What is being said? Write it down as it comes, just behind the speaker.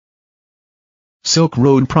Silk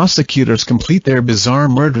Road prosecutors complete their bizarre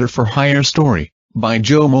murder-for-hire story, by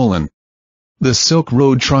Joe Mullen. The Silk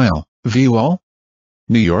Road Trial, view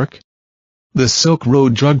New York. The Silk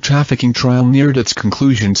Road drug trafficking trial neared its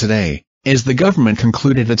conclusion today, as the government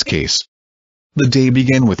concluded its case. The day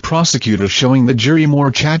began with prosecutors showing the jury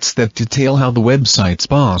more chats that detail how the website's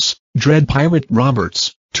boss, Dread Pirate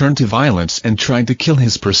Roberts, turned to violence and tried to kill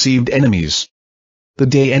his perceived enemies. The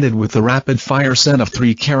day ended with a rapid-fire set of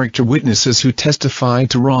 3 character witnesses who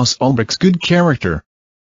testified to Ross Ulbricht's good character.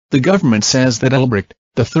 The government says that Ulbricht,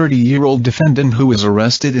 the 30-year-old defendant who was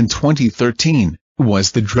arrested in 2013,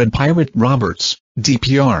 was the Dread Pirate Roberts,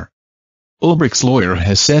 DPR. Ulbricht's lawyer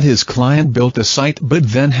has said his client built the site but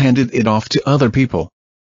then handed it off to other people.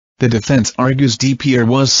 The defense argues DPR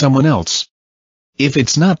was someone else. If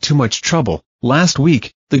it's not too much trouble, last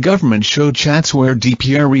week, the government showed chats where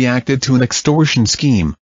DPR reacted to an extortion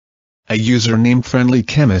scheme. A user named Friendly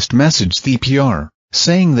Chemist messaged DPR,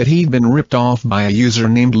 saying that he'd been ripped off by a user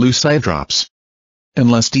named Lucidrops.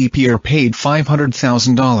 Unless DPR paid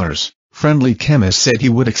 $500,000, Friendly Chemist said he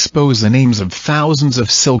would expose the names of thousands of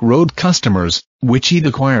Silk Road customers, which he'd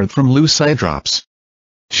acquired from Lucidrops.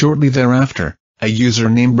 Shortly thereafter, a user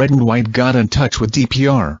named Red and White got in touch with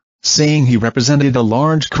DPR, saying he represented a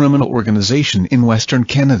large criminal organization in Western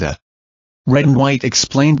Canada. Red and White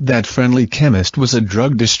explained that Friendly Chemist was a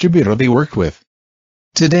drug distributor they worked with.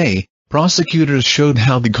 Today, prosecutors showed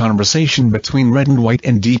how the conversation between Red and White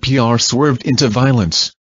and DPR swerved into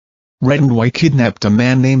violence. Red and White kidnapped a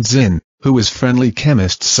man named Zin, who was Friendly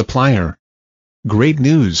Chemist's supplier. Great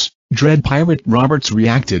news, Dread Pirate Roberts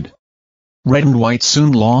reacted. Red and White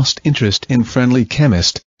soon lost interest in Friendly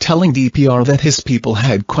Chemist, telling DPR that his people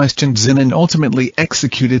had questioned Zin and ultimately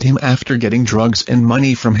executed him after getting drugs and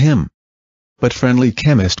money from him. But Friendly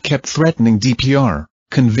Chemist kept threatening DPR,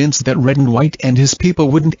 convinced that Red and White and his people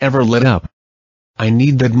wouldn't ever let up. "I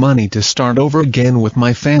need that money to start over again with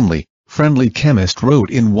my family," Friendly Chemist wrote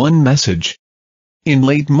in one message. In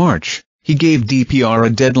late March, he gave DPR a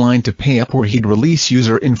deadline to pay up or he'd release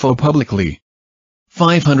user info publicly.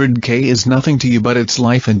 "$500K is nothing to you, but it's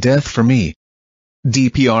life and death for me."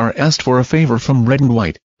 DPR asked for a favor from Red and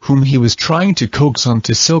White, whom he was trying to coax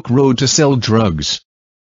onto Silk Road to sell drugs.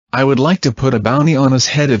 "I would like to put a bounty on his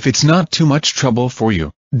head if it's not too much trouble for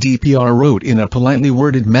you," DPR wrote in a politely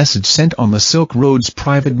worded message sent on the Silk Road's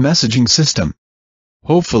private messaging system.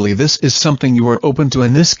 "Hopefully this is something you are open to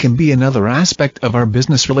and this can be another aspect of our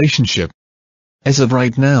business relationship. As of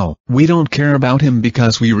right now, we don't care about him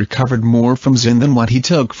because we recovered more from Zin than what he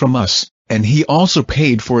took from us, and he also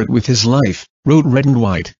paid for it with his life," wrote Red and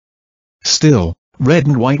White. Still, Red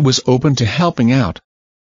and White was open to helping out.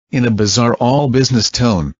 In a bizarre all-business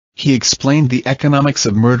tone, he explained the economics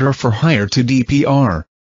of murder for hire to DPR.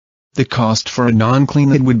 The cost for a non-clean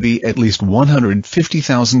hit would be at least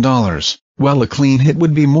 $150,000, while a clean hit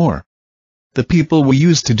would be more. "The people we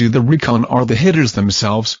use to do the recon are the hitters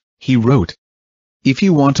themselves," he wrote. "If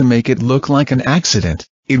you want to make it look like an accident,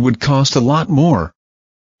 it would cost a lot more.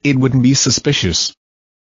 It wouldn't be suspicious.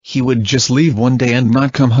 He would just leave one day and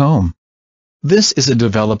not come home." This is a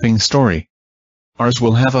developing story. Ours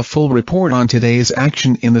will have a full report on today's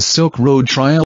action in the Silk Road trial.